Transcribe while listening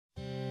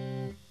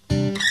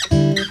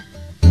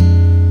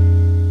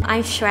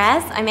I'm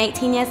Shrez, I'm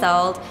 18 years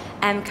old.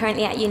 I'm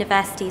currently at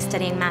university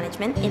studying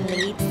management in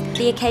Leeds.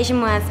 The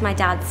occasion was my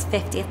dad's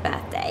 50th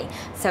birthday,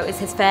 so it was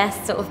his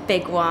first sort of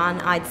big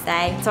one, I'd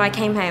say. So I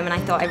came home and I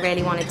thought I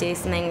really want to do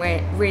something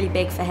really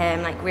big for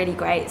him, like really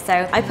great.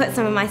 So I put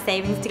some of my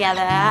savings together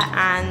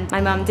and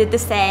my mum did the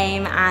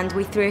same, and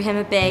we threw him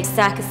a big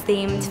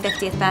circus-themed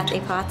 50th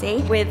birthday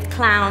party with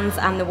clowns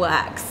and the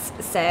works.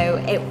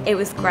 So it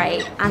was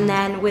great. And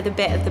then with a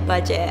bit of the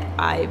budget,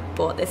 I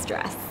bought this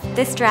dress.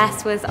 This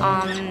dress was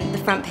on the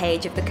front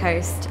page of the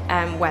Coast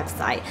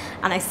website,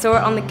 and I saw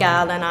it on the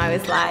girl and I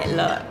was like,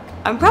 look,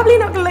 I'm probably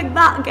not gonna look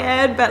that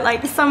good, but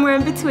like somewhere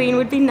in between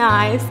would be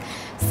nice.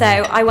 So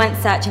I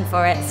went searching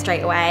for it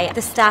straight away.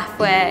 The staff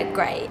were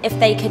great. If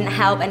they couldn't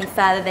help any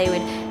further, they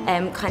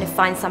would kind of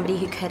find somebody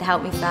who could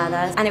help me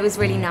further. And it was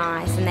really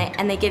nice.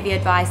 And they give you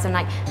advice on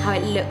like how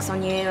it looks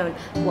on you and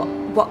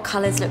what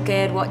colours look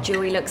good, what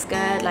jewellery looks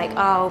good. Like,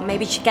 oh,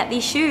 maybe you should get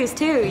these shoes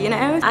too, you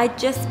know? I'd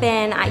just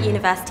been at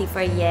university for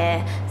a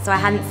year, so I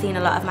hadn't seen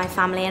a lot of my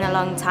family in a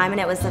long time, and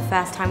it was the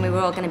first time we were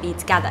all going to be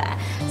together.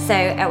 So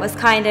it was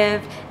kind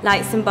of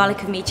like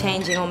symbolic of me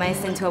changing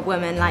almost into a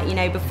woman. Like, you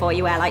know, before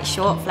you wear like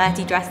short,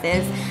 flirty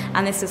dresses,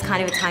 and this was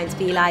kind of a time to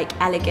be like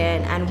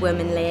elegant and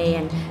womanly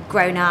and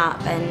grown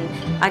up.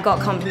 And I got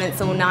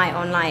compliments all night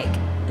on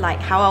like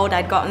how old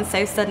I'd gotten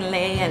so suddenly,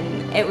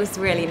 and it was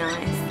really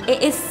nice.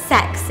 It is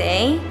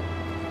sexy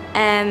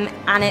and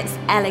it's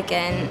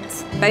elegant,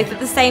 both at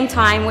the same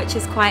time, which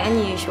is quite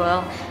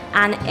unusual.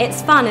 And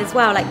it's fun as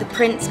well, like the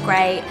print's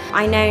great.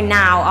 I know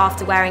now,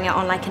 after wearing it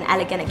on like an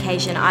elegant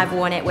occasion, I've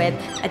worn it with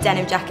a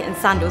denim jacket and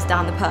sandals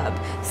down the pub.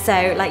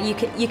 So like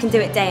you can do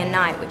it day and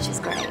night, which is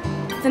great.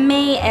 For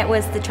me, it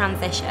was the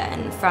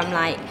transition from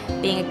like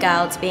being a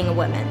girl to being a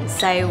woman.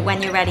 So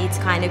when you're ready to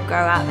kind of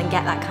grow up and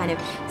get that kind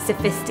of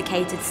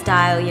sophisticated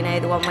style, you know,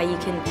 the one where you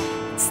can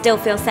still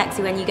feel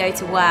sexy when you go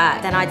to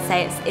work, then I'd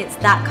say it's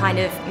that kind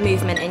of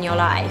movement in your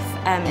life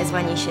is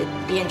when you should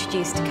be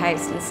introduced to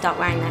Coast and start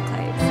wearing their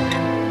clothes.